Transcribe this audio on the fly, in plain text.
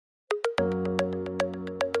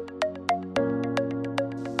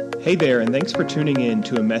Hey there, and thanks for tuning in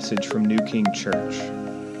to a message from New King Church.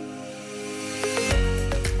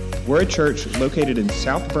 We're a church located in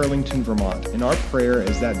South Burlington, Vermont, and our prayer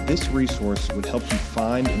is that this resource would help you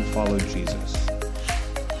find and follow Jesus.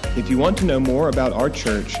 If you want to know more about our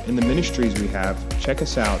church and the ministries we have, check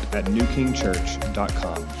us out at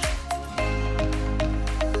newkingchurch.com.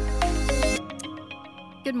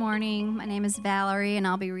 Good morning. My name is Valerie, and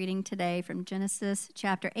I'll be reading today from Genesis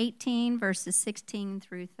chapter 18, verses 16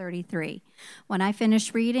 through 33. When I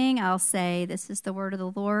finish reading, I'll say, "This is the word of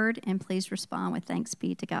the Lord," and please respond with thanks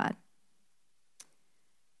be to God.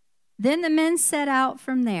 Then the men set out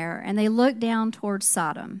from there, and they looked down towards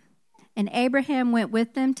Sodom. And Abraham went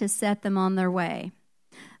with them to set them on their way.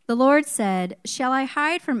 The Lord said, "Shall I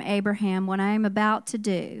hide from Abraham what I am about to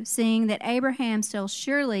do, seeing that Abraham shall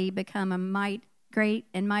surely become a great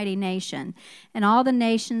and mighty nation, and all the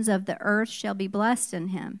nations of the earth shall be blessed in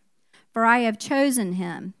him? For I have chosen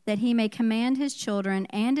him, that he may command his children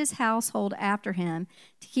and his household after him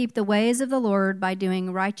to keep the ways of the Lord by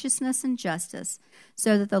doing righteousness and justice,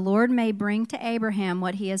 so that the Lord may bring to Abraham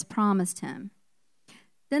what he has promised him."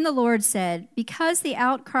 Then the Lord said, "Because the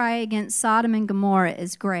outcry against Sodom and Gomorrah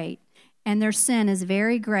is great, and their sin is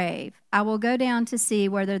very grave, I will go down to see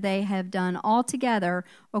whether they have done altogether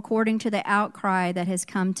according to the outcry that has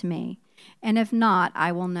come to me. And if not,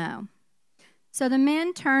 I will know." So the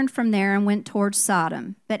men turned from there and went towards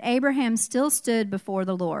Sodom, but Abraham still stood before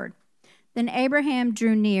the Lord. Then Abraham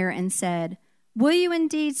drew near and said, "Will you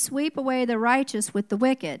indeed sweep away the righteous with the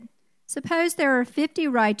wicked? Suppose there are 50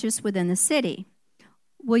 righteous within the city.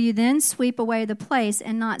 Will you then sweep away the place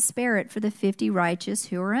and not spare it for the 50 righteous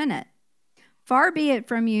who are in it? Far be it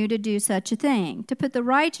from you to do such a thing, to put the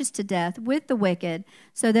righteous to death with the wicked,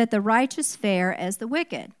 so that the righteous fare as the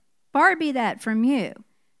wicked. Far be that from you.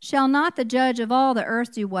 Shall not the judge of all the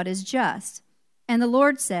earth do what is just?" And the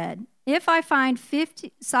Lord said, "If I find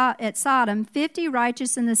at Sodom 50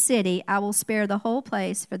 righteous in the city, I will spare the whole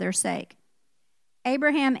place for their sake."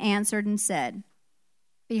 Abraham answered and said,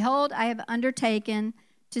 "Behold, I have undertaken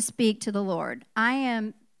to speak to the Lord.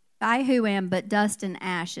 I who am but dust and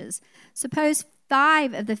ashes. Suppose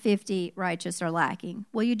 5 of the 50 righteous are lacking.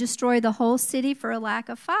 Will you destroy the whole city for a lack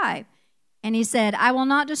of 5? And he said, "I will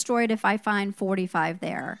not destroy it if I find 45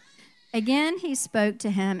 there." Again he spoke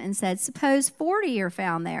to him and said, "Suppose 40 are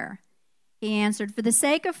found there." He answered, "For the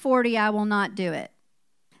sake of 40 I will not do it."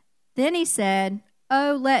 Then he said,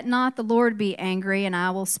 "Oh, let not the Lord be angry, and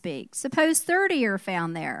I will speak. Suppose 30 are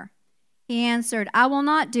found there." He answered, "I will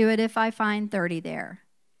not do it if I find 30 there."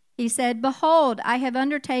 He said, "Behold, I have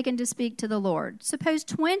undertaken to speak to the Lord. Suppose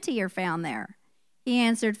 20 are found there." He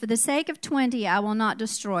answered, "For the sake of 20 I will not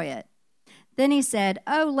destroy it." Then he said,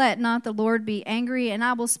 "Oh, let not the Lord be angry, and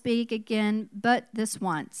I will speak again but this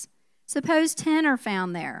once. Suppose 10 are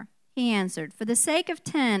found there." He answered, "For the sake of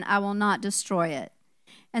 10 I will not destroy it."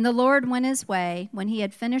 And the Lord went his way when he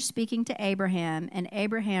had finished speaking to Abraham, and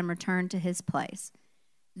Abraham returned to his place.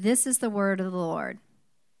 This is the word of the Lord.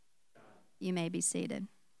 You may be seated.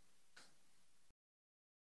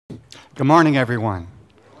 Good morning, everyone.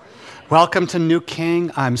 Welcome to New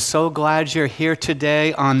King. I'm so glad you're here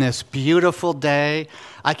today on this beautiful day.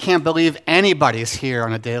 I can't believe anybody's here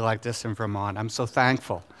on a day like this in Vermont. I'm so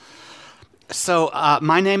thankful. So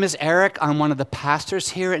my name is Eric. I'm one of the pastors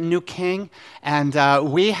here at New King, and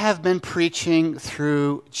we have been preaching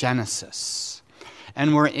through Genesis.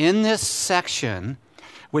 And we're in this section,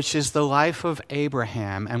 which is the life of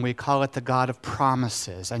Abraham, and we call it the God of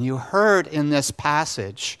promises. And you heard in this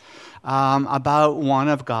passage about one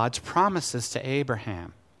of God's promises to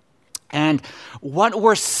Abraham. And what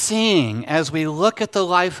we're seeing as we look at the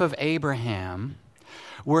life of Abraham,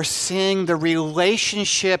 we're seeing the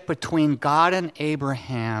relationship between God and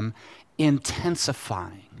Abraham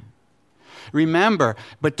intensifying. Remember,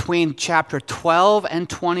 between chapter 12 and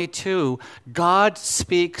 22, God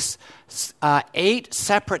speaks 8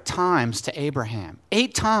 separate times to Abraham.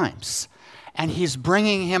 8 times. And he's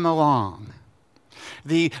bringing him along.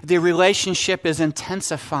 The relationship is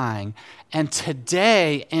intensifying. And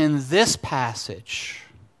today, in this passage,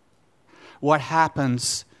 what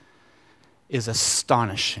happens is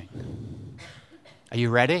astonishing. Are you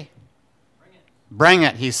ready? Bring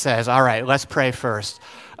it, he says. All right, let's pray first.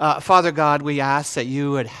 Father God, we ask that you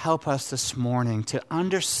would help us this morning to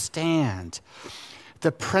understand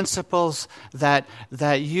the principles that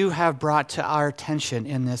you have brought to our attention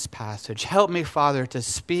in this passage. Help me, Father, to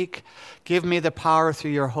speak. Give me the power through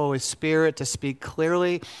your Holy Spirit to speak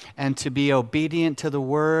clearly and to be obedient to the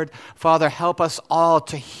word. Father, help us all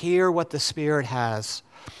to hear what the Spirit has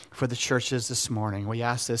for the churches this morning. We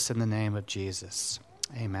ask this in the name of Jesus.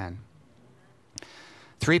 Amen.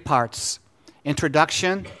 3 parts: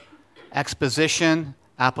 introduction, exposition,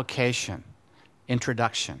 application.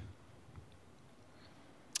 Introduction.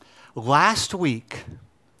 Last week,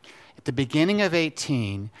 at the beginning of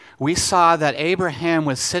 18, we saw that Abraham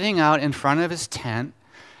was sitting out in front of his tent,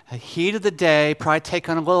 the heat of the day, probably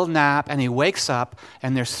taking a little nap, and he wakes up,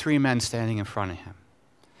 and there's 3 men standing in front of him.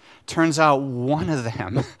 Turns out one of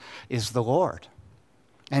them is the Lord,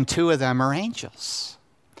 and 2 of them are angels.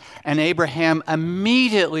 And Abraham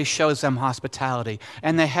immediately shows them hospitality,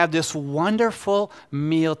 and they have this wonderful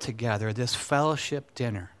meal together, this fellowship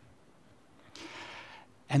dinner.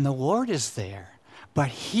 And the Lord is there, but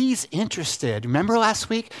he's interested. Remember last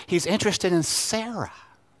week? He's interested in Sarah.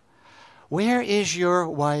 Where is your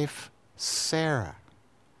wife, Sarah?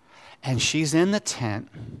 And she's in the tent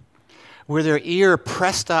with her ear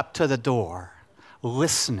pressed up to the door,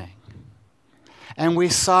 listening. And we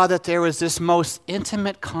saw that there was this most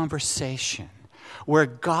intimate conversation where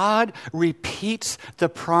God repeats the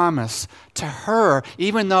promise to her,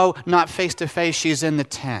 even though not face to face, she's in the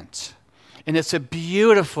tent. And it's a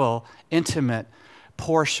beautiful, intimate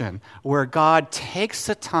portion where God takes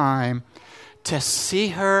the time to see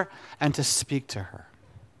her and to speak to her.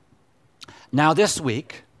 Now this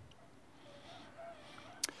week,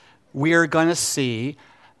 we are going to see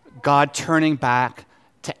God turning back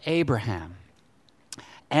to Abraham.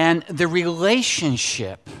 And the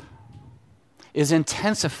relationship is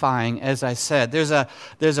intensifying, as I said. There's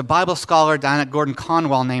a Bible scholar down at Gordon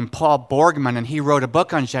Conwell named Paul Borgman, and he wrote a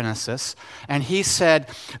book on Genesis. And he said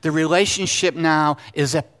the relationship now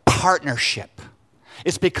is a partnership.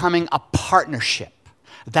 It's becoming a partnership.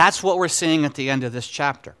 That's what we're seeing at the end of this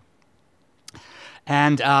chapter.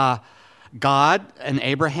 And God and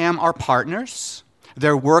Abraham are partners.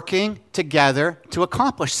 They're working together to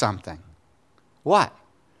accomplish something. What?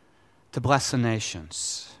 To bless the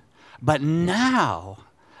nations. But now,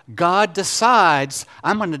 God decides,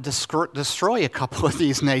 I'm going to destroy a couple of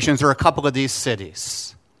these nations or a couple of these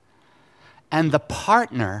cities. And the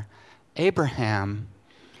partner, Abraham,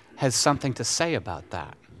 has something to say about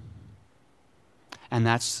that. And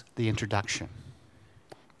that's the introduction.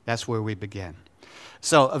 That's where we begin.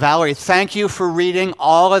 So, Valerie, thank you for reading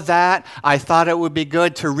all of that. I thought it would be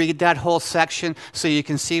good to read that whole section so you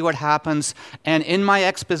can see what happens. And in my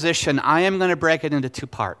exposition, I am going to break it into 2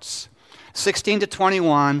 parts. 16 to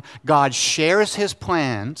 21, God shares his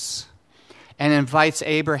plans and invites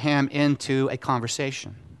Abraham into a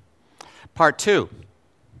conversation. Part 2,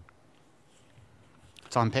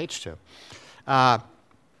 it's on page 2.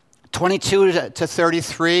 22 to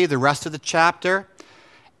 33, the rest of the chapter,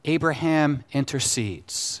 Abraham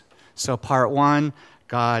intercedes. So part 1,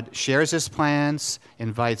 God shares his plans,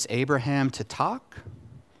 invites Abraham to talk.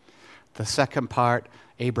 The second part,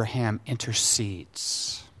 Abraham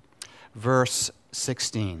intercedes. Verse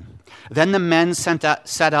 16. Then the men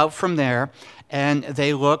set out from there, and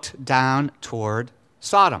they looked down toward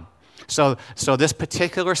Sodom. So this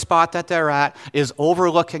particular spot that they're at is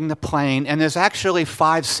overlooking the plain, and there's actually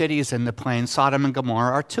 5 cities in the plain. Sodom and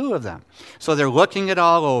Gomorrah are 2 of them. So they're looking it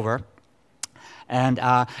all over, and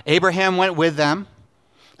Abraham went with them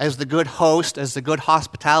as the good host, as the good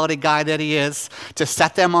hospitality guy that he is, to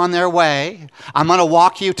set them on their way. I'm going to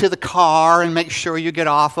walk you to the car and make sure you get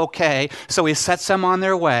off okay. So he sets them on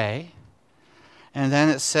their way. And then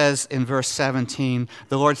it says in verse 17,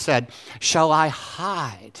 the Lord said, "Shall I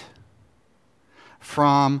hide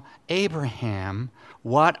from Abraham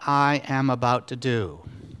what I am about to do?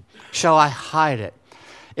 Shall I hide it?"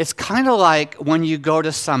 It's kind of like when you go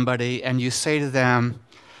to somebody and you say to them,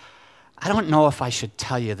 "I don't know if I should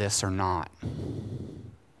tell you this or not."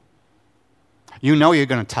 You know you're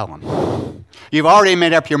going to tell them. You've already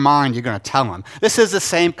made up your mind you're going to tell them. This is the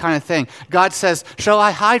same kind of thing. God says, shall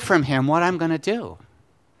I hide from him what I'm going to do?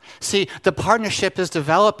 See, the partnership is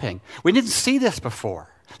developing. We didn't see this before.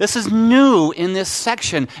 This is new in this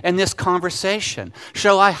section, in this conversation.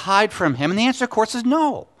 Shall I hide from him? And the answer, of course, is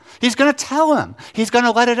no. He's going to tell him. He's going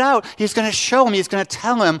to let it out. He's going to show him. He's going to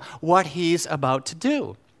tell him what he's about to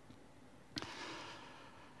do.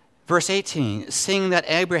 Verse 18, seeing that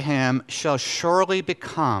Abraham shall surely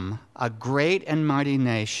become a great and mighty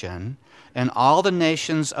nation, and all the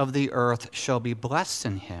nations of the earth shall be blessed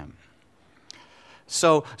in him.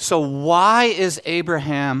 So why is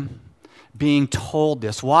Abraham being told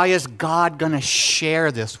this? Why is God going to share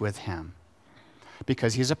this with him?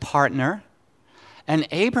 Because he's a partner, And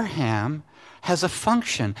Abraham has a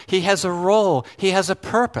function. He has a role. He has a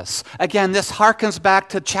purpose. Again, this harkens back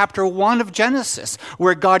to chapter 1 of Genesis,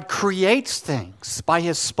 where God creates things by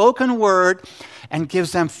his spoken word and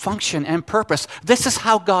gives them function and purpose. This is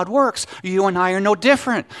how God works. You and I are no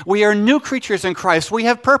different. We are new creatures in Christ. We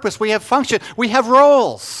have purpose. We have function. We have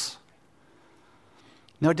roles.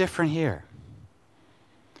 No different here.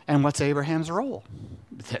 And what's Abraham's role?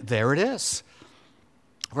 There it is.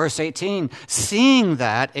 Verse 18, seeing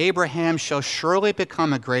that Abraham shall surely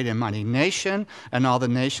become a great and mighty nation, and all the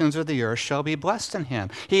nations of the earth shall be blessed in him.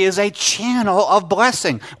 He is a channel of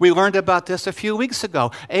blessing. We learned about this a few weeks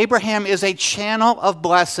ago. Abraham is a channel of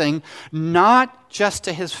blessing, not just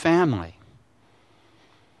to his family,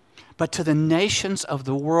 but to the nations of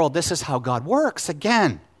the world. This is how God works.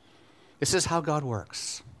 Again, this is how God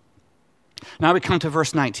works. Now we come to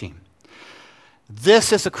verse 19.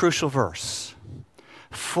 This is a crucial verse.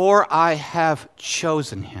 For I have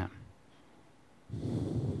chosen him.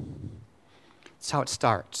 That's how it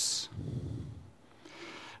starts.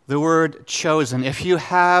 The word chosen. If you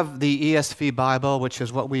have the ESV Bible, which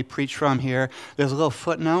is what we preach from here, there's a little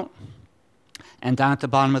footnote. And down at the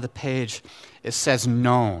bottom of the page, it says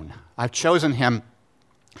known. I've chosen him.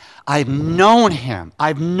 I've known him.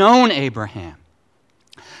 I've known Abraham.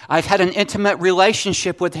 I've had an intimate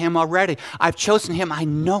relationship with him already. I've chosen him. I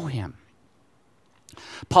know him.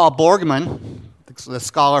 Paul Borgman, the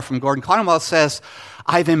scholar from Gordon Conwell, says,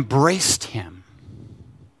 I've embraced him.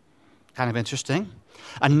 Kind of interesting.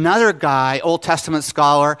 Another guy, Old Testament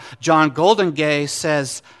scholar, John Goldengay,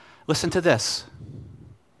 says, listen to this.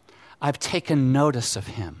 I've taken notice of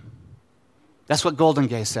him. That's what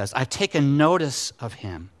Goldengay says. I've taken notice of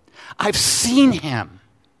him. I've seen him.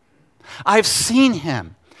 I've seen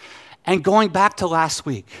him. And going back to last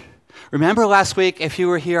week, remember last week, if you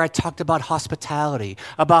were here, I talked about hospitality,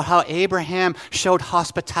 about how Abraham showed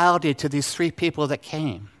hospitality to these three people that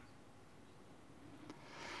came.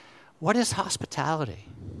 What is hospitality?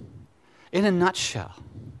 In a nutshell,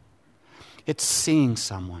 it's seeing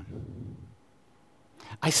someone.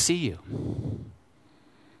 I see you.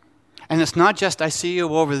 And it's not just I see you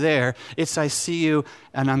over there, it's I see you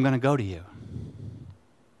and I'm going to go to you.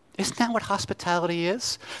 Isn't that what hospitality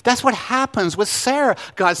is? That's what happens with Sarah.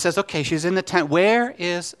 God says, okay, she's in the tent. Where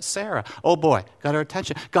is Sarah? Oh boy, got her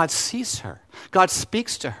attention. God sees her. God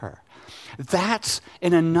speaks to her. That's,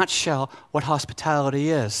 in a nutshell, what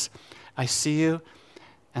hospitality is. I see you,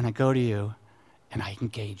 and I go to you, and I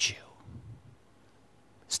engage you.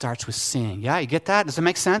 Starts with seeing. Yeah, you get that? Does it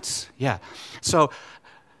make sense? Yeah. So,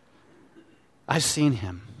 I've seen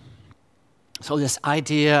him. So this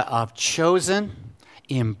idea of chosen,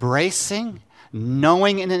 embracing,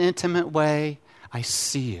 knowing in an intimate way, I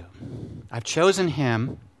see you. I've chosen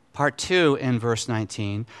him, part 2 in verse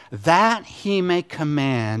 19, that he may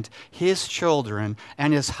command his children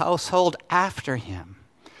and his household after him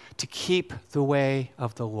to keep the way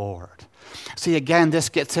of the Lord. See, again, this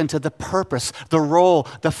gets into the purpose, the role,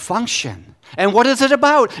 the function. And what is it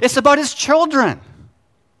about? It's about his children.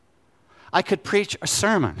 I could preach a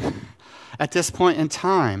sermon at this point in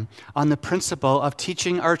time on the principle of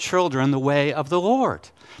teaching our children the way of the Lord.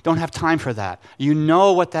 Don't have time for that. You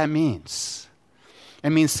know what that means.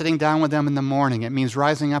 It means sitting down with them in the morning. It means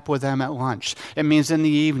rising up with them at lunch. It means in the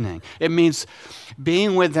evening. It means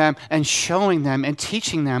being with them and showing them and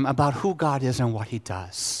teaching them about who God is and what he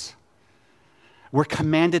does. We're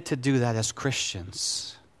commanded to do that as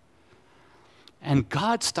Christians. And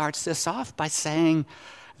God starts this off by saying,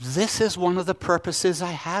 this is one of the purposes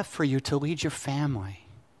I have for you, to lead your family,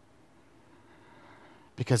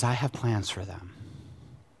 because I have plans for them.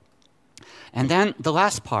 And then the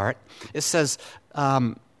last part, it says,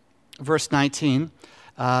 verse 19,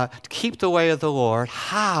 to keep the way of the Lord.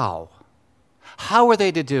 How? How are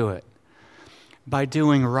they to do it? By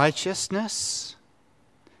doing righteousness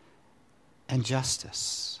and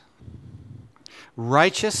justice.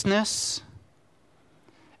 Righteousness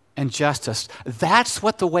and justice. That's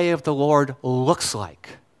what the way of the Lord looks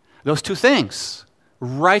like. Those two things,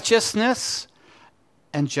 righteousness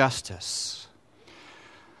and justice.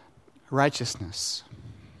 Righteousness.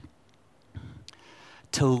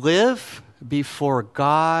 To live before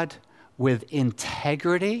God with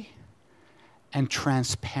integrity and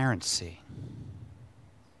transparency.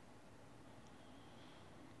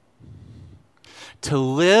 To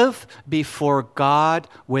live before God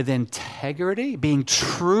with integrity, being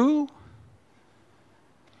true,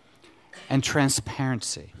 and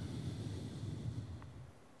transparency.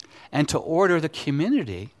 And to order the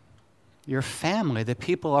community, your family, the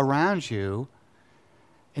people around you,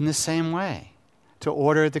 in the same way. To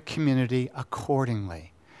order the community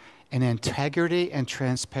accordingly. and integrity and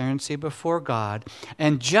transparency before God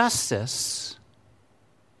and justice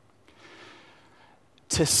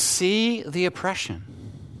to see the oppression,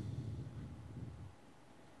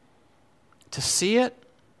 to see it,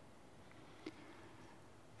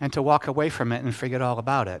 and to walk away from it and forget all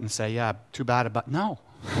about it and say, yeah, too bad about it. No,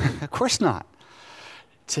 of course not.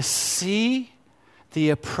 To see the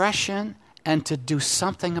oppression and to do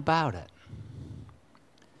something about it.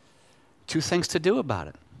 Two things to do about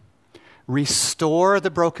it. Restore the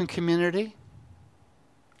broken community.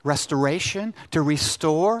 Restoration, to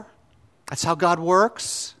restore. That's how God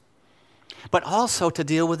works. But also to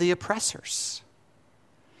deal with the oppressors.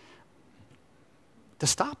 To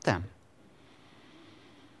stop them.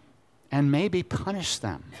 And maybe punish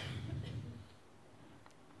them.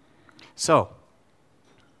 So,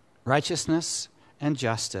 righteousness and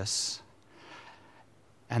justice.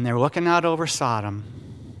 And they're looking out over Sodom.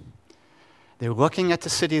 They're looking at the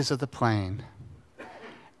cities of the plain.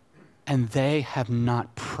 And they have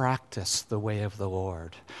not practiced the way of the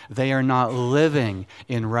Lord. They are not living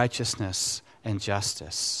in righteousness and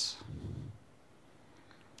justice.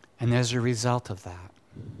 And there's a result of that.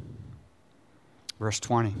 Verse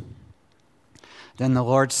 20. Then the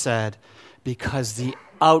Lord said, because the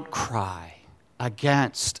outcry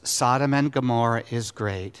against Sodom and Gomorrah is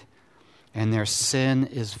great, and their sin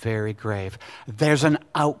is very grave. There's an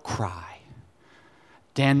outcry.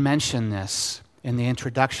 Dan mentioned this in the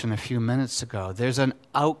introduction a few minutes ago. There's an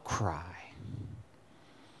outcry.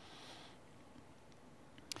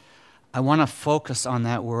 I want to focus on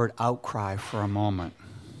that word outcry for a moment.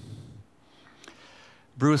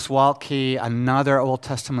 Bruce Waltke, another Old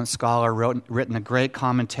Testament scholar, written a great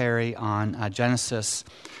commentary on Genesis,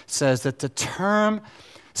 says that the term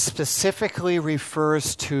specifically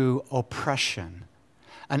refers to oppression.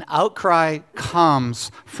 An outcry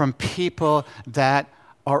comes from people that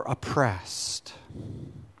are oppressed.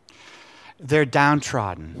 They're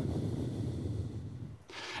downtrodden.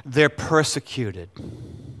 They're persecuted.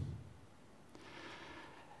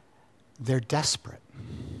 They're desperate.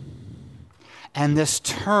 And this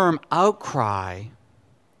term outcry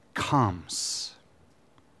comes.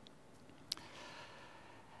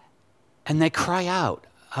 And they cry out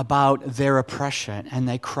about their oppression, and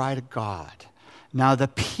they cry to God. Now, the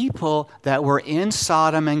people that were in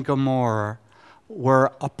Sodom and Gomorrah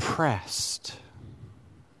were oppressed.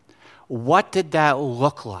 What did that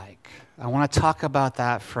look like? I want to talk about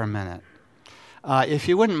that for a minute. If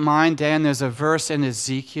you wouldn't mind, Dan, there's a verse in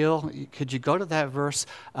Ezekiel. Could you go to that verse?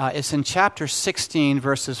 It's in chapter 16,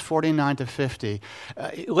 verses 49 to 50.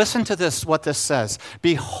 Listen to this, what this says.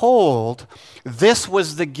 Behold, this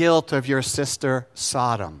was the guilt of your sister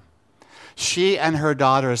Sodom. She and her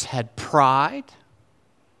daughters had pride,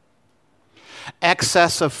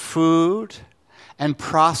 excess of food, and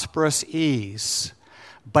prosperous ease.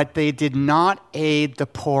 But they did not aid the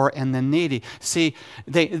poor and the needy. See,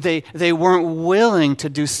 they weren't willing to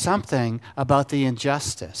do something about the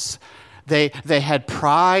injustice. They had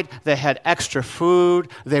pride, they had extra food,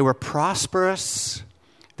 they were prosperous.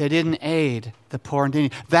 They didn't aid the poor and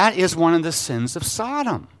needy. That is one of the sins of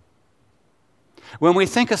Sodom. When we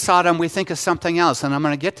think of Sodom, we think of something else, and I'm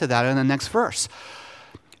going to get to that in the next verse.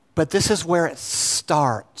 But this is where it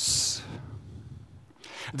starts.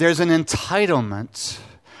 There's an entitlement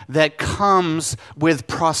that comes with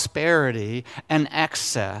prosperity and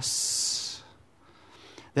excess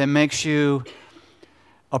that makes you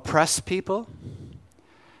oppress people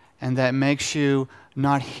and that makes you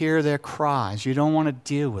not hear their cries. You don't want to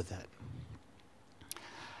deal with it.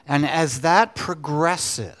 And as that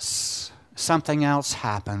progresses, something else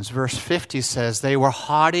happens. Verse 50 says, they were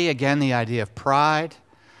haughty, again the idea of pride,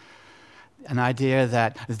 an idea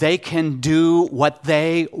that they can do what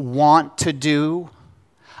they want to do.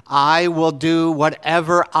 I will do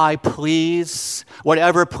whatever I please.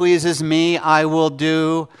 Whatever pleases me, I will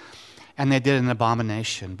do. And they did an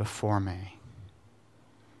abomination before me.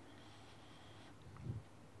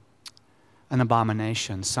 An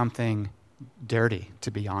abomination, something dirty,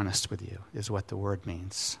 to be honest with you, is what the word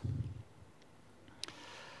means.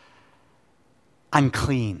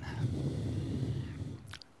 Unclean.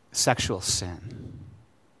 Sexual sin.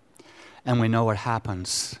 And we know what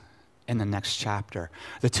happens in the next chapter.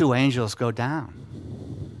 The two angels go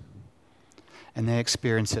down and they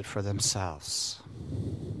experience it for themselves.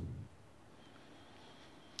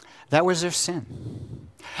 That was their sin.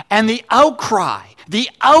 And the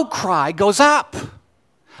outcry goes up.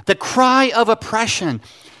 The cry of oppression.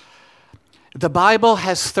 The Bible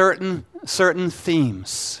has certain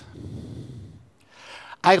themes.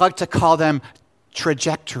 I like to call them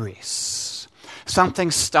trajectories.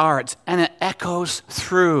 Something starts and it echoes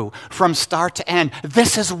through from start to end.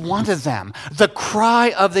 This is one of them, the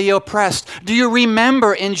cry of the oppressed. Do you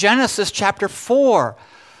remember in Genesis chapter 4,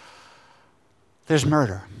 there's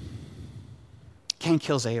murder. Cain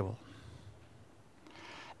kills Abel.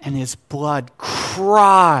 And his blood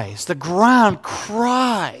cries, the ground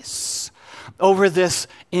cries over this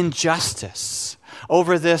injustice,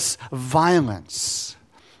 over this violence,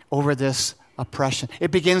 over this oppression. It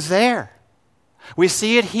begins there. We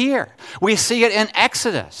see it here. We see it in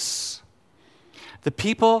Exodus. The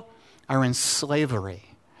people are in slavery.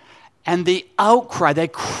 And the outcry, they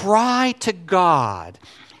cry to God.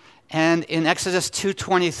 And in Exodus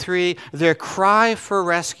 2:23, their cry for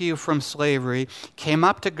rescue from slavery came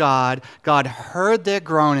up to God. God heard their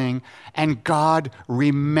groaning, and God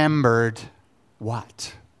remembered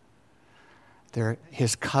what?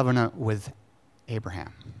 His covenant with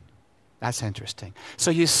Abraham. That's interesting. So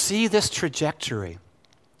you see this trajectory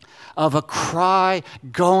of a cry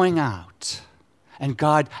going out, and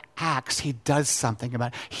God acts. He does something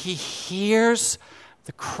about it. He hears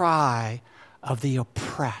the cry of the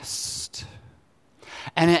oppressed.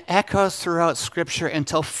 And it echoes throughout Scripture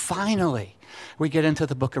until finally we get into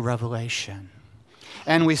the book of Revelation.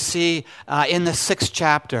 And we see in the 6th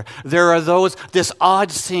chapter, there are this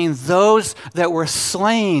odd scene, those that were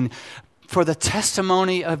slain for the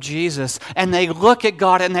testimony of Jesus. And they look at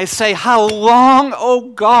God and they say, "How long,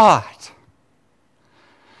 O God?"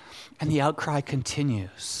 And the outcry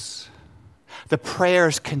continues. The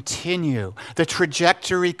prayers continue. The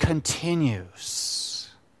trajectory continues.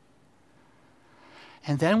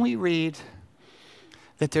 And then we read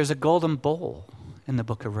that there's a golden bowl in the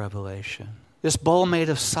book of Revelation. This bowl made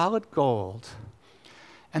of solid gold.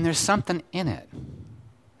 And there's something in it.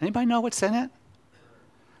 Anybody know what's in it?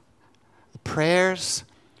 The prayers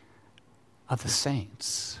of the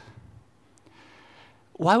saints.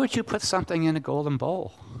 Why would you put something in a golden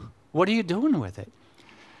bowl? What are you doing with it?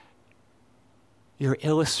 You're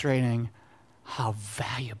illustrating how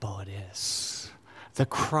valuable it is. The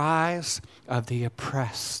cries of the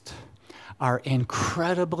oppressed are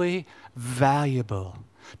incredibly valuable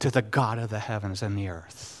to the God of the heavens and the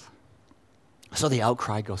earth. So the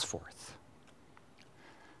outcry goes forth.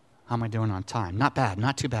 How am I doing on time? Not bad,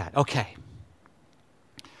 not too bad. Okay.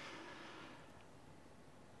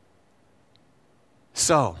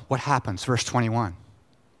 So what happens? Verse 21.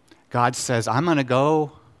 God says, I'm going to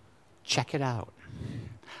go check it out.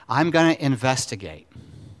 I'm going to investigate.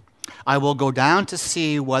 I will go down to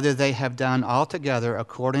see whether they have done altogether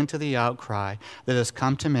according to the outcry that has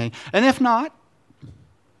come to me. And if not,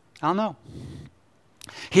 I'll know.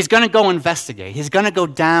 He's going to go investigate. He's going to go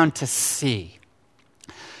down to see.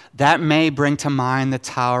 That may bring to mind the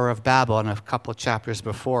Tower of Babel in a couple of chapters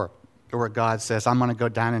before, where God says, I'm going to go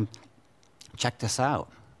down and check this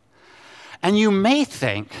out. And you may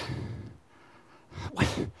think,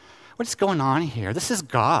 what's going on here? This is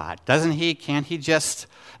God. Doesn't he? Can't he just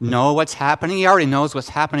know what's happening? He already knows what's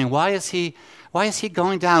happening. Why is he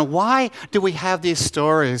going down? Why do we have these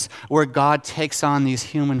stories where God takes on these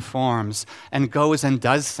human forms and goes and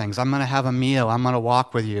does things? I'm going to have a meal. I'm going to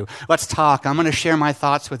walk with you. Let's talk. I'm going to share my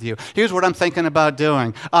thoughts with you. Here's what I'm thinking about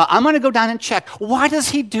doing. I'm going to go down and check. Why does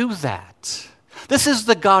he do that? This is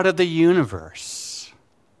the God of the universe.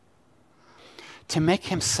 To make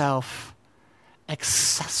himself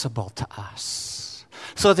accessible to us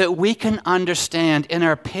so that we can understand in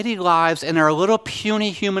our petty lives, in our little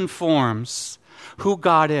puny human forms, who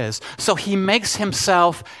God is. So he makes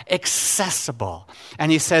himself accessible.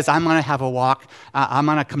 And he says, I'm going to have a walk. I'm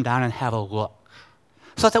going to come down and have a look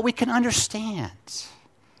so that we can understand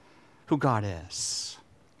who God is.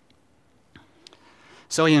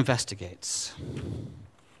 So he investigates.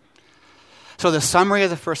 So the summary of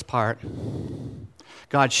the first part,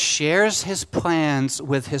 God shares his plans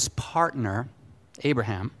with his partner,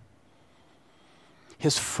 Abraham,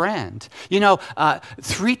 his friend.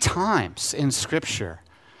 3 times in Scripture,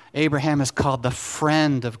 Abraham is called the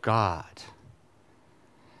friend of God.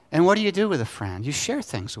 And what do you do with a friend? You share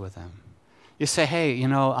things with him. You say, hey,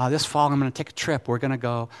 this fall I'm going to take a trip. We're going to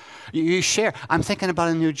go. You share. I'm thinking about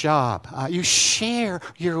a new job. You share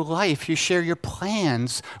your life. You share your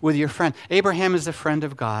plans with your friend. Abraham is the friend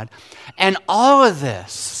of God. And all of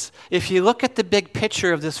this, if you look at the big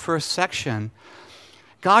picture of this first section,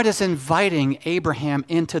 God is inviting Abraham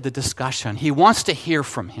into the discussion. He wants to hear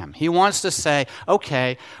from him. He wants to say,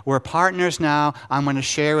 okay, we're partners now. I'm going to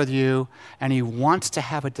share with you. And he wants to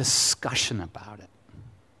have a discussion about it.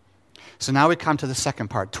 So now we come to the second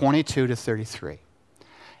part, 22 to 33.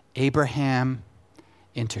 Abraham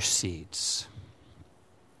intercedes.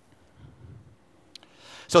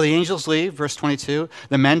 So the angels leave, verse 22.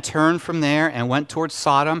 The men turned from there and went towards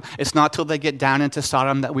Sodom. It's not till they get down into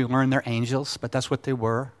Sodom that we learn they're angels, but that's what they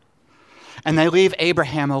were. And they leave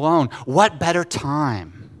Abraham alone. What better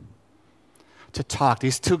time to talk?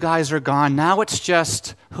 These two guys are gone. Now it's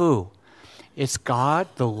just who? It's God,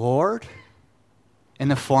 the Lord, in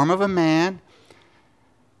the form of a man,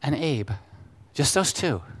 and Abe. Just those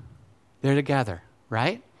two. They're together,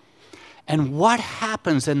 right? And what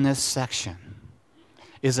happens in this section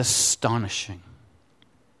is astonishing.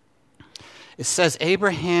 It says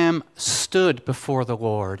Abraham stood before the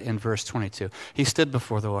Lord in verse 22. He stood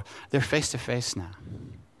before the Lord. They're face to face now.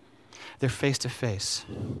 They're face to face.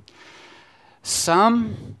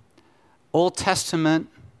 Some Old Testament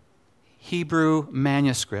Hebrew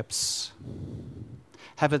manuscripts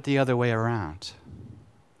have it the other way around.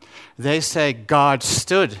 They say God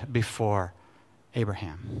stood before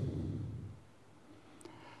Abraham.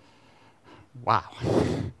 Wow.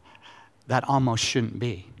 That almost shouldn't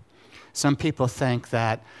be. Some people think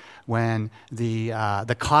that when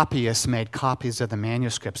the copyists made copies of the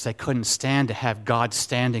manuscripts, they couldn't stand to have God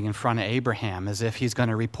standing in front of Abraham as if he's going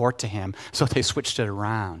to report to him, so they switched it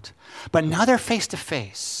around. But now they're face to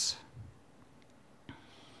face.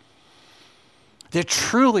 They're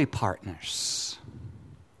truly partners.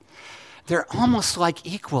 They're almost like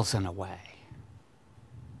equals in a way.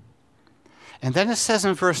 And then it says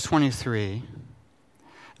in verse 23,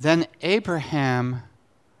 then Abraham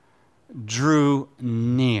drew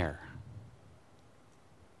near.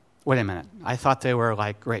 Wait a minute. I thought they were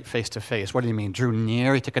like right face to face. What do you mean? Drew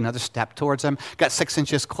near? He took another step towards them, got 6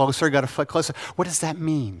 inches closer, got a foot closer. What does that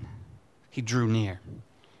mean? He drew near.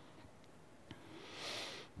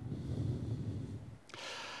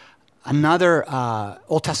 Another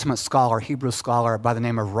Old Testament scholar, Hebrew scholar by the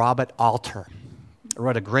name of Robert Alter,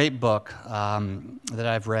 wrote a great book that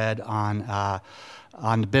I've read on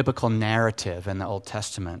the biblical narrative in the Old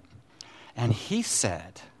Testament. And he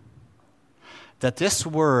said that this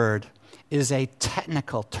word is a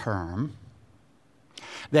technical term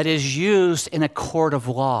that is used in a court of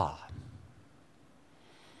law.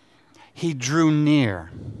 He drew near.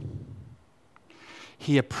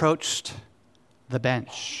 He approached the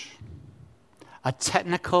bench. A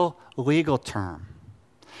technical legal term.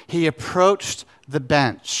 He approached the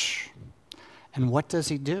bench. And what does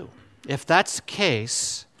he do? If that's the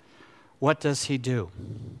case, what does he do?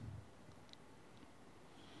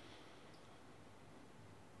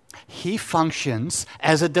 He functions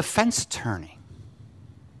as a defense attorney,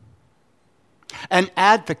 an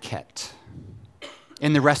advocate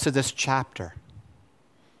in the rest of this chapter,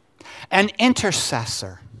 an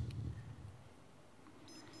intercessor,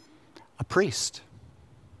 a priest.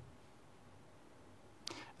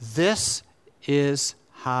 This is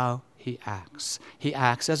how he acts. He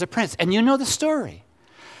acts as a prince. And you know the story.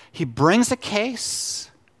 He brings a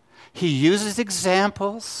case. He uses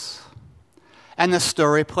examples. And the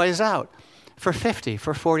story plays out for 50,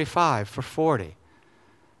 for 45, for 40,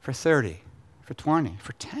 for 30, for 20,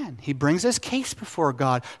 for 10. He brings his case before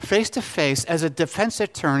God face to face as a defense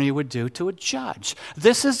attorney would do to a judge.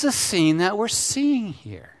 This is the scene that we're seeing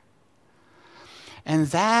here. And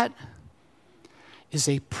that is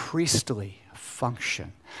a priestly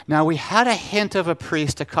function. Now, we had a hint of a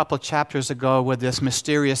priest a couple chapters ago with this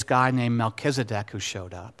mysterious guy named Melchizedek who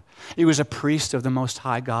showed up. He was a priest of the Most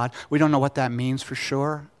High God. We don't know what that means for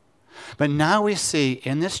sure. But now we see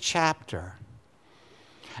in this chapter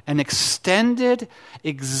an extended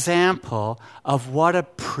example of what a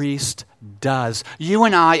priest does. You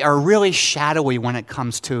and I are really shadowy when it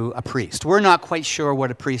comes to a priest. We're not quite sure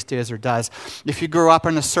what a priest is or does. If you grew up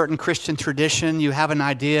in a certain Christian tradition, you have an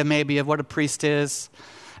idea maybe of what a priest is,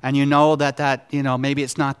 and you know that maybe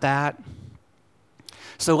it's not that.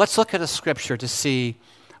 So let's look at a scripture to see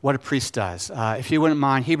what a priest does. If you wouldn't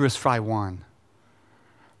mind, Hebrews 5:1.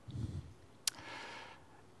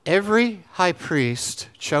 Every high priest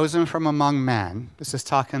chosen from among men, this is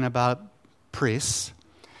talking about priests,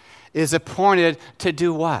 is appointed to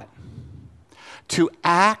do what? To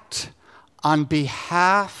act on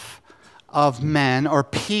behalf of men or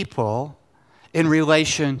people in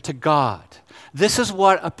relation to God. This is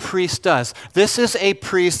what a priest does. This is a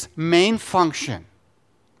priest's main function.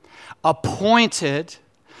 Appointed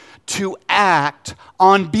to act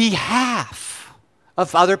on behalf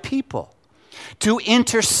of other people. To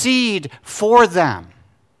intercede for them.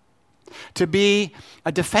 To be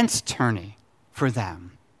a defense attorney for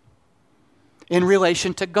them. In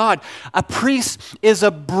relation to God. A priest is a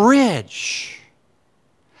bridge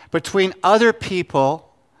between other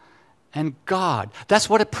people and God. That's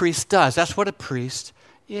what a priest does. That's what a priest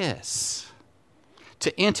is.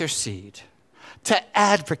 To intercede. to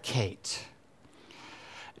advocate,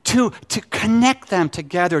 to connect them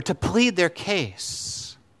together, to plead their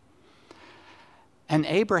case. And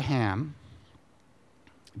Abraham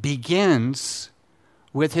begins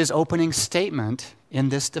with his opening statement in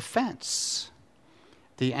this defense.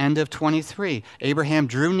 The end of 23. Abraham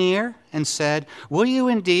drew near and said, "Will you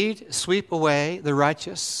indeed sweep away the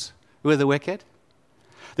righteous with the wicked?"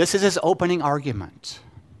 This is his opening argument.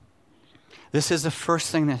 This is the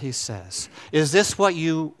first thing that he says. Is this what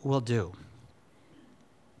you will do?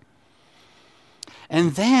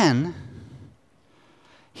 And then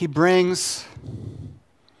he brings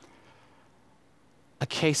a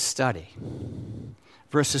case study.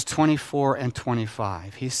 Verses 24 and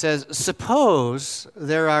 25. He says, "Suppose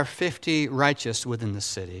there are 50 righteous within the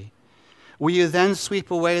city. Will you then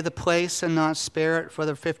sweep away the place and not spare it for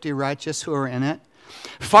the 50 righteous who are in it?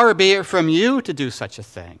 Far be it from you to do such a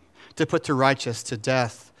thing, to put the righteous to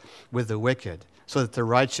death with the wicked, so that the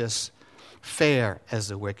righteous fare as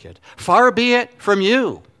the wicked. Far be it from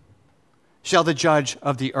you. Shall the judge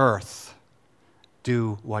of the earth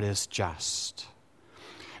do what is just?"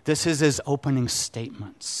 This is his opening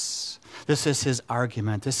statements. This is his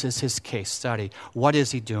argument. This is his case study. What is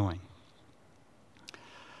he doing?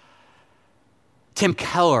 Tim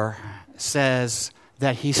Keller says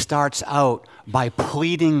that he starts out by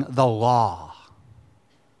pleading the law.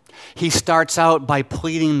 He starts out by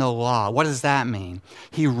pleading the law. What does that mean?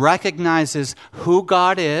 He recognizes who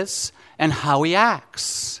God is and how he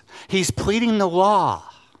acts. He's pleading the law.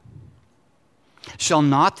 Shall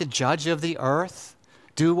not the judge of the earth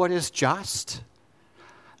do what is just?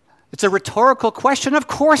 It's a rhetorical question. Of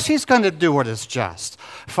course he's going to do what is just.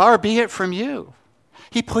 Far be it from you.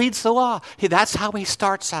 He pleads the law. That's how he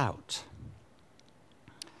starts out.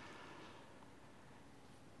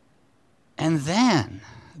 And then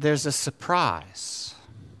there's a surprise.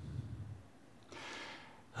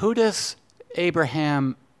 Who does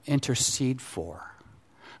Abraham intercede for?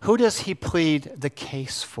 Who does he plead the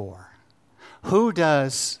case for? Who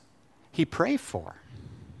does he pray for?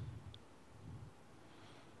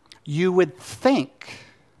 You would think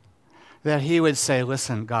that he would say,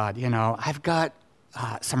 "Listen, God, I've got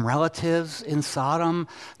some relatives in Sodom.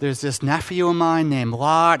 There's this nephew of mine named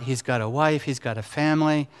Lot. He's got a wife. He's got a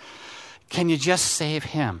family. Can you just save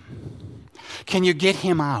him? Can you get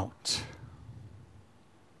him out?"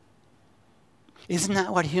 Isn't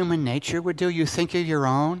that what human nature would do? You think of your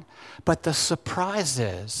own. But the surprise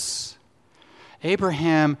is,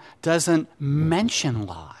 Abraham doesn't mention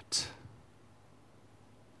Lot.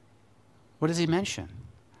 What does he mention?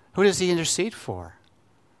 Who does he intercede for?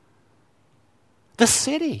 The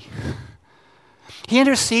city. He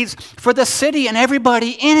intercedes for the city and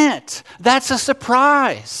everybody in it. That's a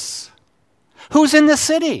surprise. Who's in the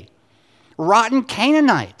city? Rotten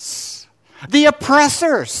Canaanites. The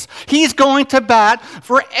oppressors. He's going to bat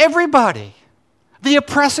for everybody. The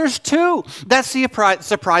oppressors too. That's the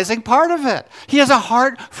surprising part of it. He has a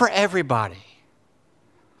heart for everybody.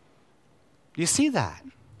 You see that?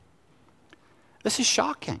 This is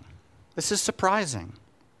shocking. This is surprising.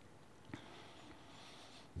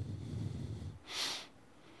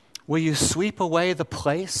 Will you sweep away the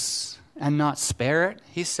place and not spare it,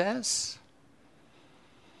 he says?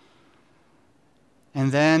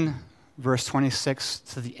 And then, verse 26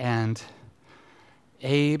 to the end,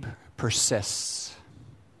 Abe persists.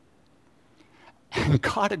 And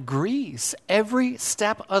God agrees every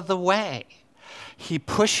step of the way. He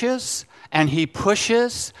pushes and he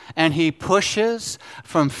pushes and he pushes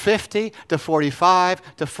from 50 to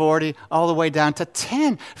 45 to 40, all the way down to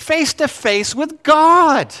 10, face to face with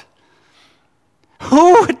God.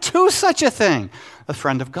 Who would do such a thing? A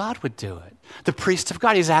friend of God would do it. The priest of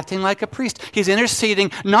God. He's acting like a priest. He's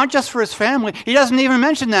interceding not just for his family. He doesn't even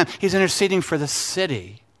mention them. He's interceding for the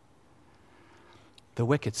city, the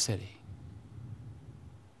wicked city.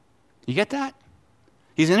 You get that?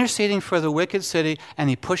 He's interceding for the wicked city, and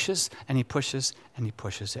he pushes and he pushes and he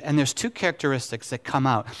pushes it. And there's two characteristics that come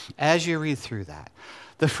out as you read through that.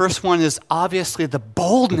 The first one is obviously the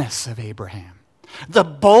boldness of Abraham. The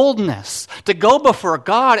boldness to go before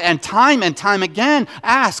God and time again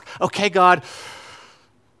ask, okay, God,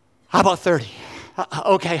 how about 30?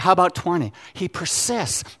 Okay, how about 20? He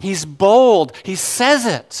persists. He's bold. He says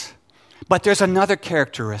it. But there's another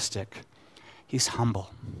characteristic. He's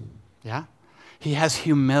humble. Yeah? He has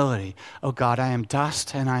humility. Oh God, I am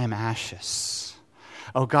dust and I am ashes.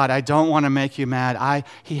 Oh God, I don't want to make you mad.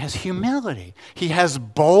 He has humility. He has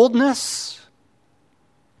boldness.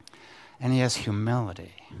 And he has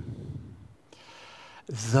humility.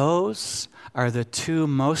 Those are the two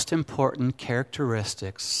most important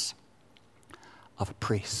characteristics of a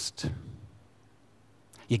priest.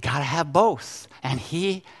 You got to have both. And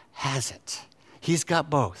he has it. He's got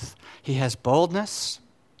both. He has boldness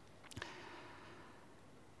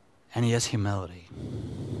and he has humility.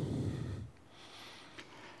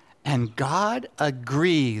 And God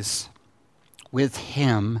agrees with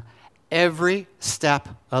him every step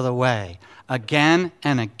of the way, again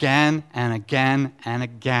and again and again and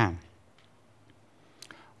again.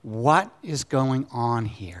 What is going on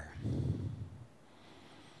here?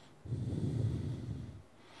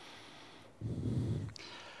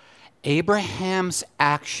 Abraham's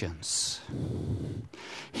actions,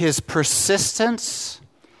 his persistence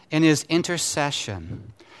in his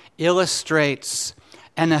intercession, illustrates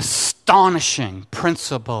an astonishing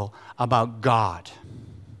principle about God.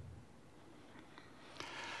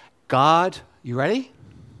 God, you ready?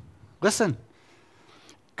 Listen.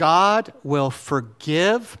 God will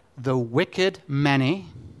forgive the wicked many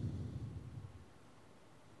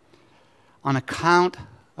on account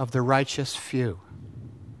of the righteous few.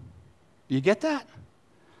 You get that?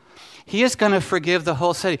 He is going to forgive the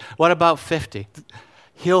whole city. What about 50?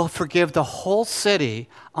 He'll forgive the whole city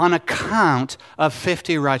on account of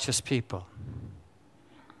 50 righteous people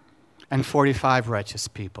and 45 righteous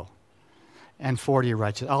people and 40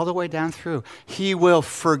 righteous, all the way down through. He will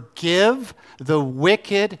forgive the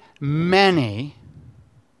wicked many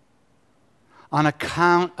on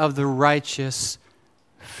account of the righteous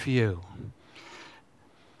few.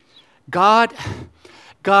 God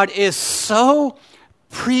is so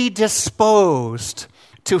predisposed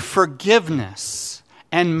to forgiveness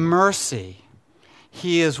and mercy,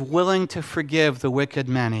 he is willing to forgive the wicked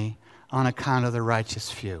many on account of the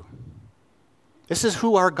righteous few. This is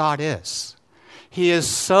who our God is. He is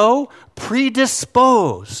so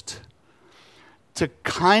predisposed to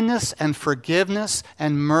kindness and forgiveness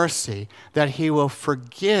and mercy that he will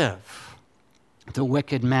forgive the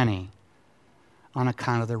wicked many on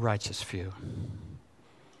account of the righteous few.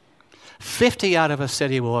 50 out of a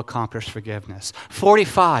city will accomplish forgiveness.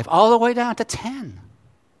 45, all the way down to 10.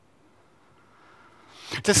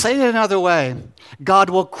 To say it another way, God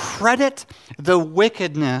will credit the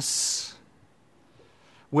wickedness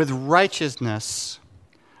with righteousness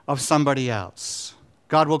of somebody else.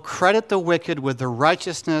 God will credit the wicked with the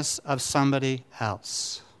righteousness of somebody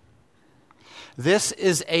else. This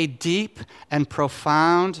is a deep and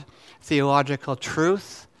profound theological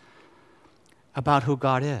truth about who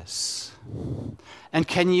God is. And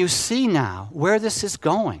can you see now where this is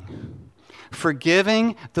going?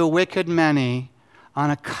 Forgiving the wicked many on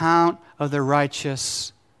account of the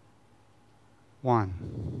righteous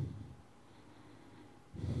one.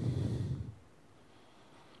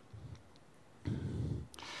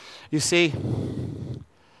 You see,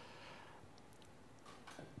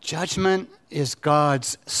 judgment is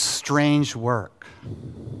God's strange work.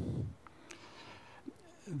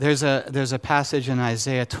 There's a passage in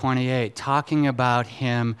Isaiah 28 talking about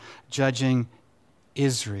him judging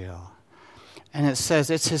Israel. And it says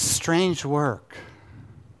it's his strange work.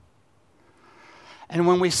 And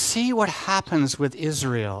when we see what happens with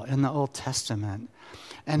Israel in the Old Testament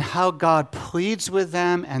and how God pleads with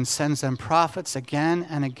them and sends them prophets again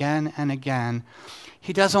and again and again,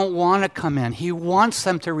 he doesn't want to come in. He wants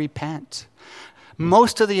them to repent.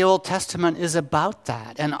 Most of the Old Testament is about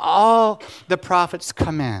that. And all the prophets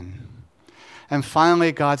come in. And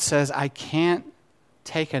finally God says, I can't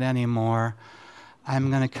take it anymore. I'm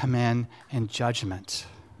going to come in judgment.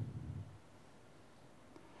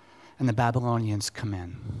 And the Babylonians come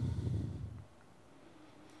in.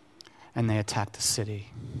 And they attack the city.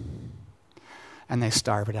 And they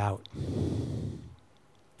starve it out.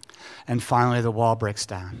 And finally the wall breaks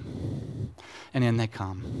down. And in they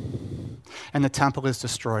come. And the temple is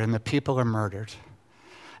destroyed. And the people are murdered.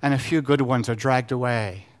 And a few good ones are dragged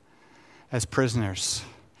away as prisoners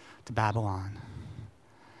to Babylon.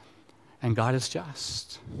 And God is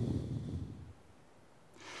just.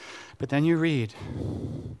 But then you read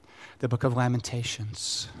the book of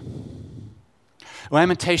Lamentations.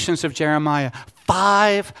 Lamentations of Jeremiah.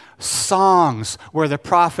 5 songs where the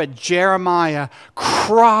prophet Jeremiah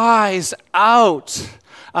cries out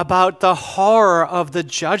about the horror of the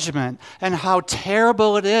judgment and how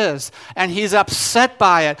terrible it is. And he's upset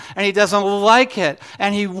by it and he doesn't like it.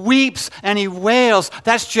 And he weeps and he wails.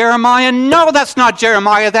 That's Jeremiah. No, that's not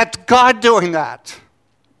Jeremiah. That's God doing that.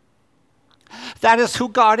 That is who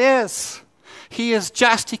God is. He is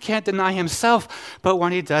just. He can't deny himself. But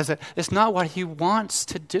when he does it, it's not what he wants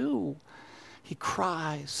to do. He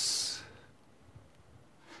cries.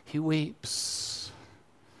 He weeps.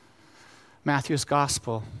 Matthew's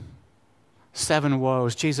gospel 7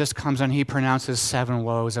 woes. Jesus comes and he pronounces 7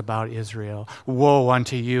 woes about Israel. Woe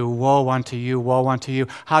unto you, woe unto you, woe unto you.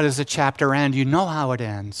 How does the chapter end? You know how it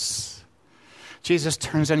ends. Jesus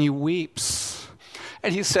turns and he weeps.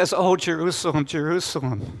 And he says, "Oh, Jerusalem,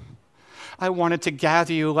 Jerusalem, I wanted to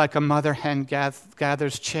gather you like a mother hen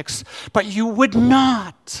gathers chicks, but you would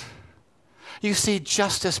not." You see,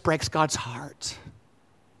 justice breaks God's heart.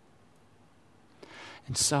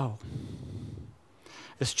 And so,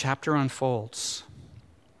 this chapter unfolds.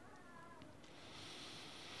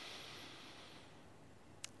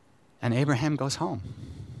 And Abraham goes home.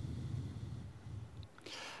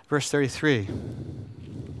 Verse 33.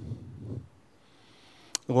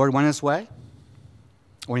 The Lord went his way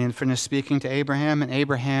when he had finished speaking to Abraham, and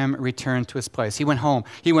Abraham returned to his place. He went home.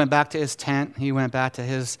 He went back to his tent. He went back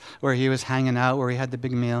to where he was hanging out, where he had the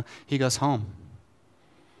big meal. He goes home.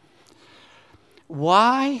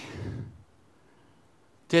 Why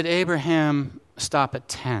did Abraham stop at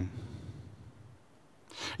 10?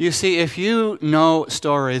 You see, if you know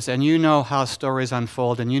stories and you know how stories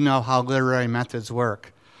unfold and you know how literary methods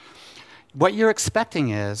work, what you're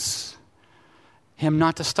expecting is him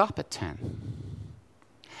not to stop at 10.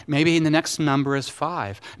 Maybe the next number is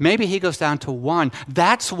 5. Maybe he goes down to 1.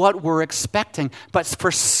 That's what we're expecting. But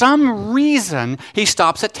for some reason, he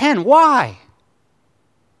stops at 10. Why?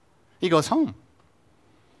 He goes home.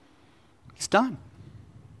 He's done.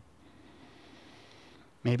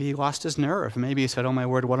 Maybe he lost his nerve. Maybe he said, "Oh my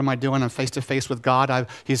word, what am I doing? I'm face to face with God.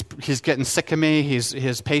 He's getting sick of me.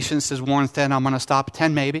 His patience is worn thin. I'm going to stop at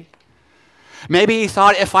 10 maybe." Maybe he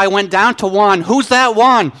thought, if I went down to 1, who's that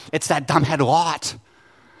 1? It's that dumbhead Lot.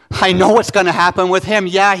 I know what's going to happen with him.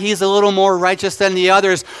 Yeah, he's a little more righteous than the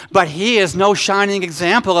others, but he is no shining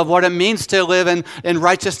example of what it means to live in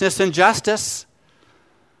righteousness and justice.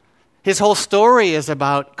 His whole story is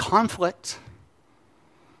about conflict.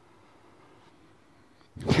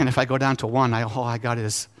 And if I go down to 1, all I got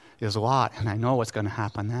is Lot, and I know what's going to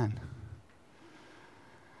happen then.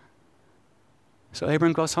 So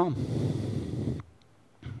Abram goes home.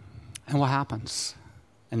 And what happens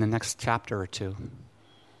in the next chapter or 2?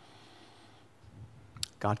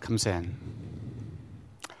 God comes in.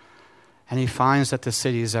 And he finds that the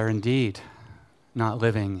cities are indeed not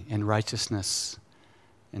living in righteousness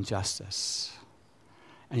and justice.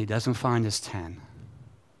 And he doesn't find his 10.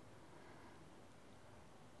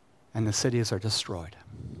 And the cities are destroyed.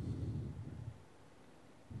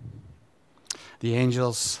 The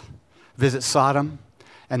angels visit Sodom,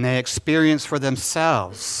 and they experience for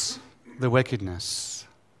themselves the wickedness.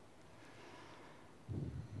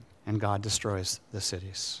 And God destroys the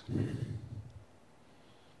cities.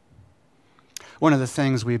 One of the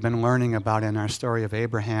things we've been learning about in our story of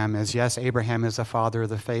Abraham is, yes, Abraham is a father of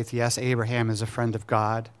the faith. Yes, Abraham is a friend of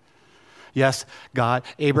God. Yes,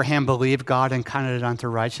 Abraham believed God and counted it unto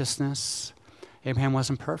righteousness. Abraham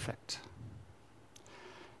wasn't perfect.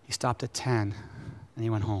 He stopped at 10 and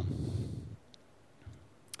he went home.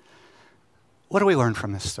 What do we learn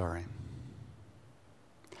from this story?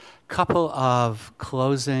 Couple of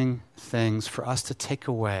closing things for us to take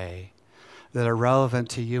away that are relevant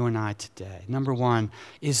to you and I today. Number 1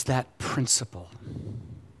 is that principle.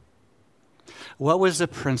 What was the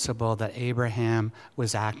principle that Abraham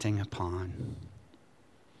was acting upon?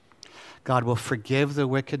 God will forgive the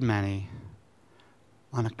wicked many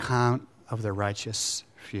on account of the righteous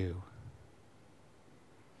few.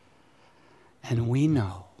 And we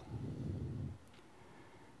know,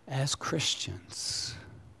 as Christians,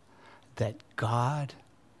 that God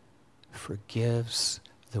forgives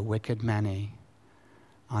the wicked many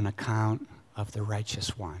on account of the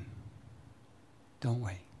righteous one. Don't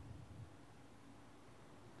we?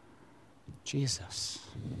 Jesus.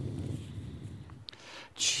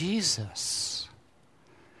 Jesus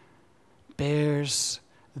bears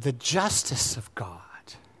the justice of God.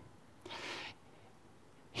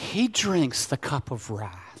 He drinks the cup of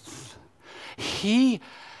wrath. He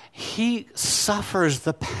suffers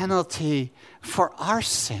the penalty for our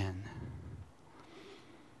sin.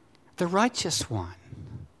 The righteous one,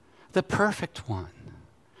 the perfect one,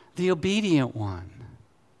 the obedient one.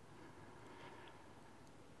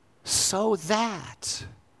 So that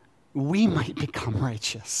we might become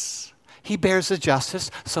righteous. He bears the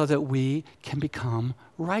justice so that we can become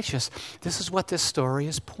righteous. This is what this story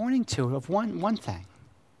is pointing to, of one thing.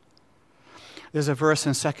 There's a verse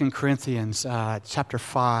in 2 Corinthians chapter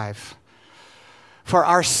 5. For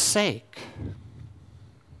our sake.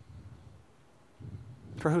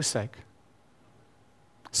 For whose sake?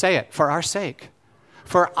 Say it. For our sake.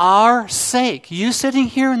 For our sake, you sitting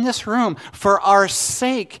here in this room, for our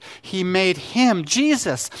sake, he made him,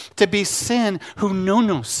 Jesus, to be sin who knew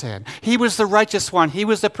no sin. He was the righteous one. He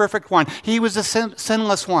was the perfect one. He was the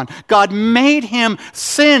sinless one. God made him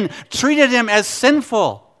sin, treated him as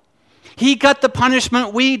sinful. He got the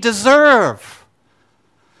punishment we deserve,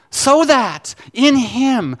 so that in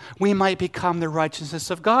him we might become the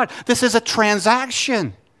righteousness of God. This is a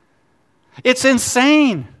transaction. It's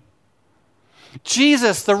insane.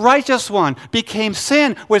 Jesus, the righteous one, became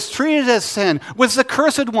sin, was treated as sin, was the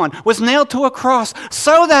cursed one, was nailed to a cross,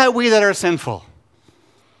 so that we that are sinful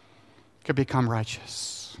could become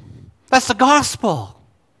righteous. That's the gospel.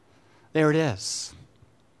 There it is.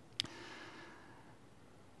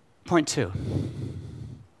 Point 2.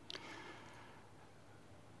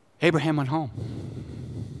 Abraham went home.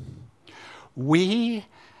 We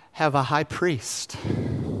have a high priest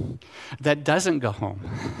that doesn't go home.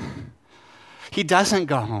 He doesn't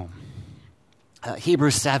go home.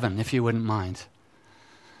 Hebrews 7, if you wouldn't mind.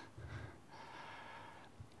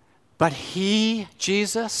 But he,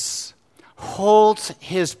 Jesus, holds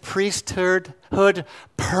his priesthood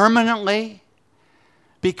permanently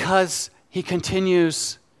because he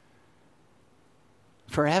continues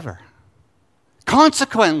forever.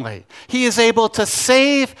 Consequently, he is able to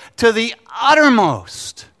save to the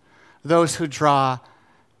uttermost those who draw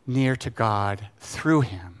near to God through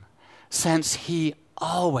him, since he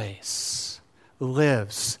always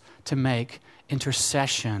lives to make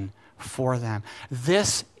intercession for them.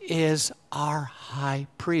 This is our high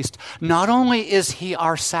priest. Not only is he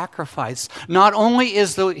our sacrifice, not only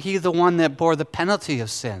is he the one that bore the penalty of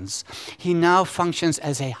sins, he now functions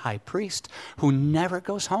as a high priest who never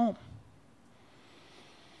goes home.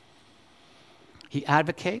 He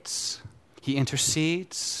advocates, he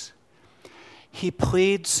intercedes, he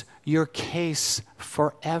pleads your case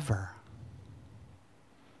forever.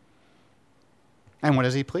 And what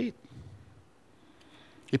does he plead?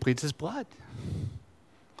 He pleads his blood.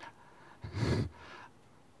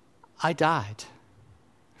 I died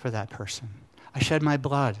for that person. I shed my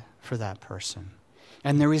blood for that person.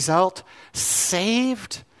 And the result,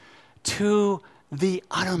 saved to the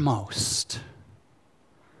uttermost.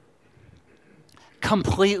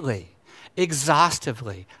 Completely,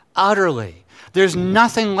 exhaustively, utterly. There's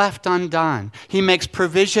nothing left undone. He makes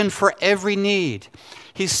provision for every need.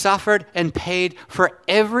 He suffered and paid for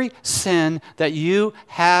every sin that you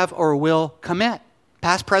have or will commit,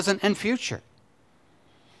 past, present, and future.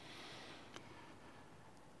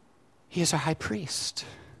 He is our high priest.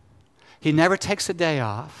 He never takes a day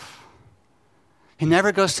off. He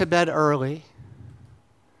never goes to bed early.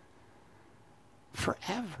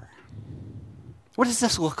 Forever. What does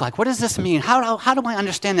this look like? What does this mean? How do I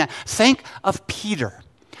understand that? Think of Peter.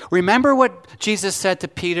 Remember what Jesus said to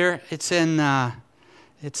Peter? It's in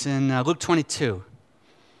Luke 22.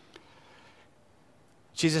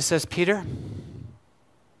 Jesus says, Peter,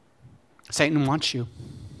 Satan wants you.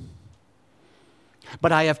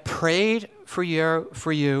 But I have prayed for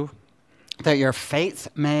you that your faith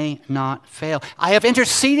may not fail. I have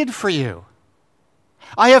interceded for you.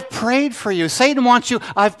 I have prayed for you. Satan wants you.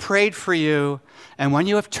 I've prayed for you. And when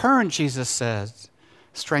you have turned, Jesus says,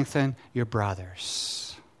 strengthen your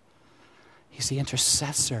brothers. He's the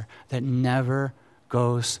intercessor that never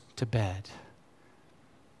goes to bed.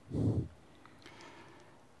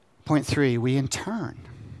 Point 3, we in turn.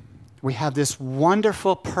 We have this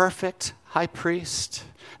wonderful, perfect high priest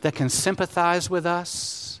that can sympathize with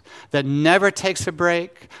us, that never takes a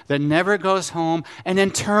break, that never goes home, and in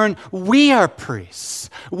turn, we are priests.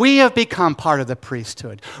 We have become part of the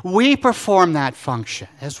priesthood. We perform that function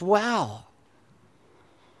as well.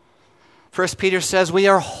 1 Peter says we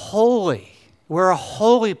are holy. We're a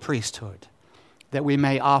holy priesthood, that we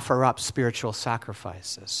may offer up spiritual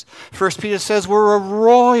sacrifices. 1 Peter says we're a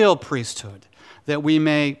royal priesthood, that we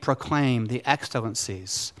may proclaim the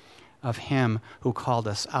excellencies of him who called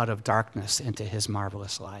us out of darkness into his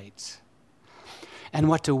marvelous light. And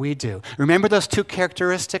what do? Remember those two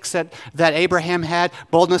characteristics that Abraham had,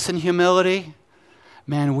 boldness and humility?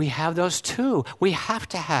 Man, we have those too. We have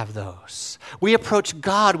to have those. We approach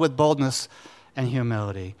God with boldness and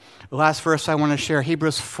humility. The last verse I want to share,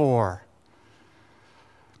 Hebrews 4.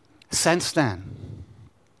 Since then,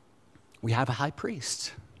 we have a high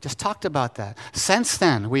priest. Just talked about that. Since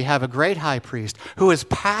then, we have a great high priest who has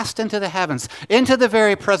passed into the heavens, into the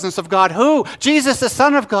very presence of God. Who? Jesus, the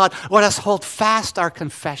Son of God. Let us hold fast our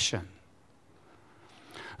confession.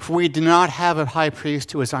 For we do not have a high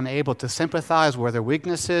priest who is unable to sympathize with our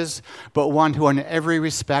weaknesses, but one who in every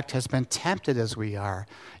respect has been tempted as we are,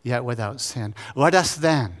 yet without sin. Let us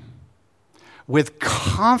then, with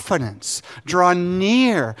confidence, draw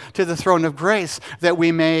near to the throne of grace that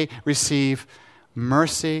we may receive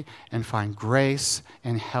mercy and find grace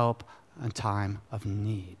and help in time of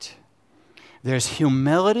need. There's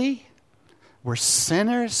humility. We're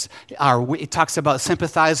sinners. It talks about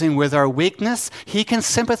sympathizing with our weakness. He can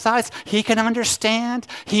sympathize. He can understand.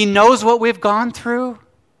 He knows what we've gone through.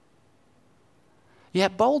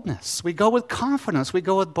 Yet boldness. We go with confidence. We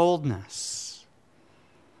go with boldness.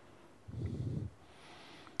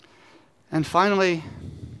 And finally,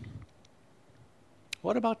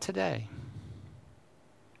 what about today?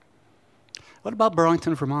 What about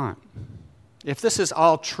Burlington, Vermont? If this is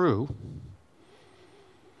all true,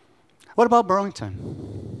 what about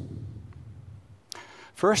Burlington?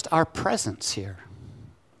 First, our presence here.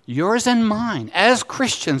 Yours and mine, as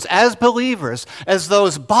Christians, as believers, as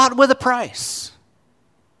those bought with a price,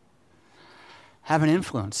 have an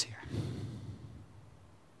influence here.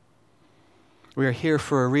 We are here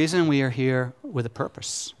for a reason. We are here with a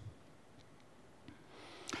purpose.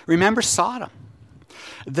 Remember Sodom.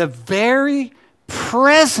 The very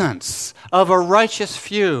presence of a righteous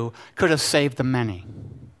few could have saved the many.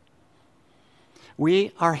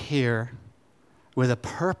 We are here with a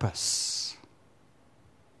purpose.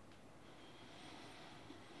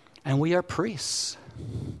 And we are priests.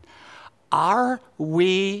 Are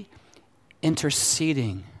we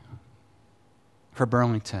interceding for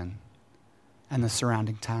Burlington and the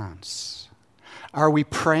surrounding towns? Are we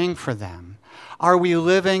praying for them? Are we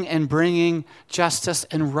living and bringing justice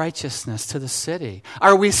and righteousness to the city?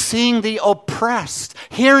 Are we seeing the oppressed,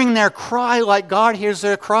 hearing their cry like God hears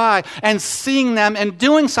their cry, and seeing them and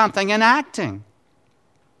doing something and acting?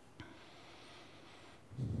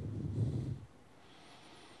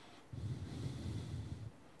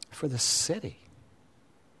 For the city,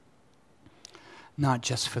 not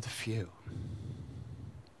just for the few.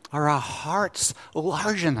 Are our hearts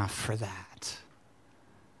large enough for that?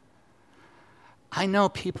 I know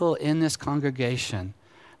people in this congregation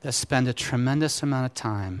that spend a tremendous amount of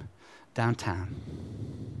time downtown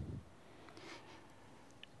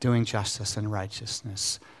doing justice and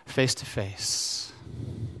righteousness, face to face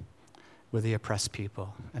with the oppressed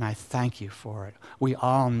people. And I thank you for it. We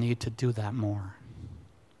all need to do that more.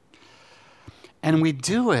 And we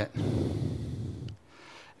do it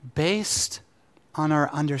based on our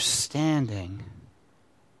understanding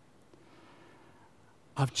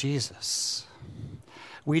of Jesus.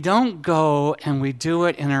 We don't go and we do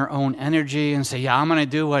it in our own energy and say, yeah, I'm going to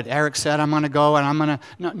do what Eric said, I'm going to go and I'm going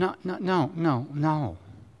to... No.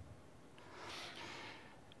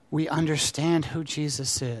 We understand who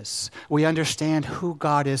Jesus is. We understand who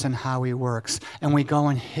God is and how he works. And we go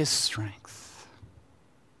in his strength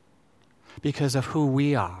because of who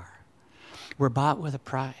we are. We're bought with a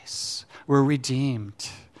price. We're redeemed.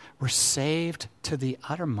 We're saved to the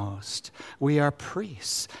uttermost. We are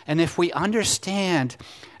priests. And if we understand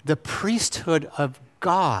the priesthood of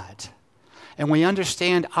God, and we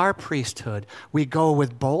understand our priesthood, we go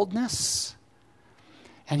with boldness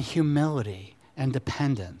and humility and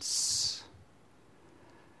dependence.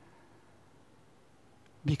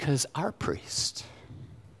 Because our priest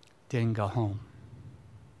didn't go home.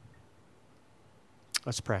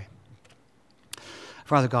 Let's pray.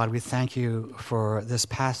 Father God, we thank you for this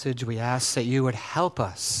passage. We ask that you would help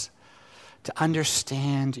us to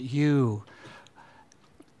understand you,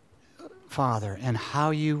 Father, and how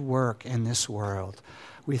you work in this world.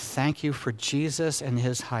 We thank you for Jesus and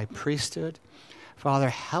his high priesthood. Father,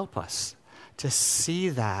 help us to see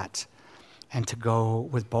that and to go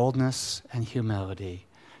with boldness and humility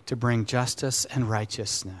to bring justice and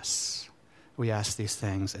righteousness. We ask these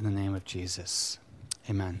things in the name of Jesus.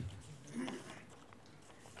 Amen.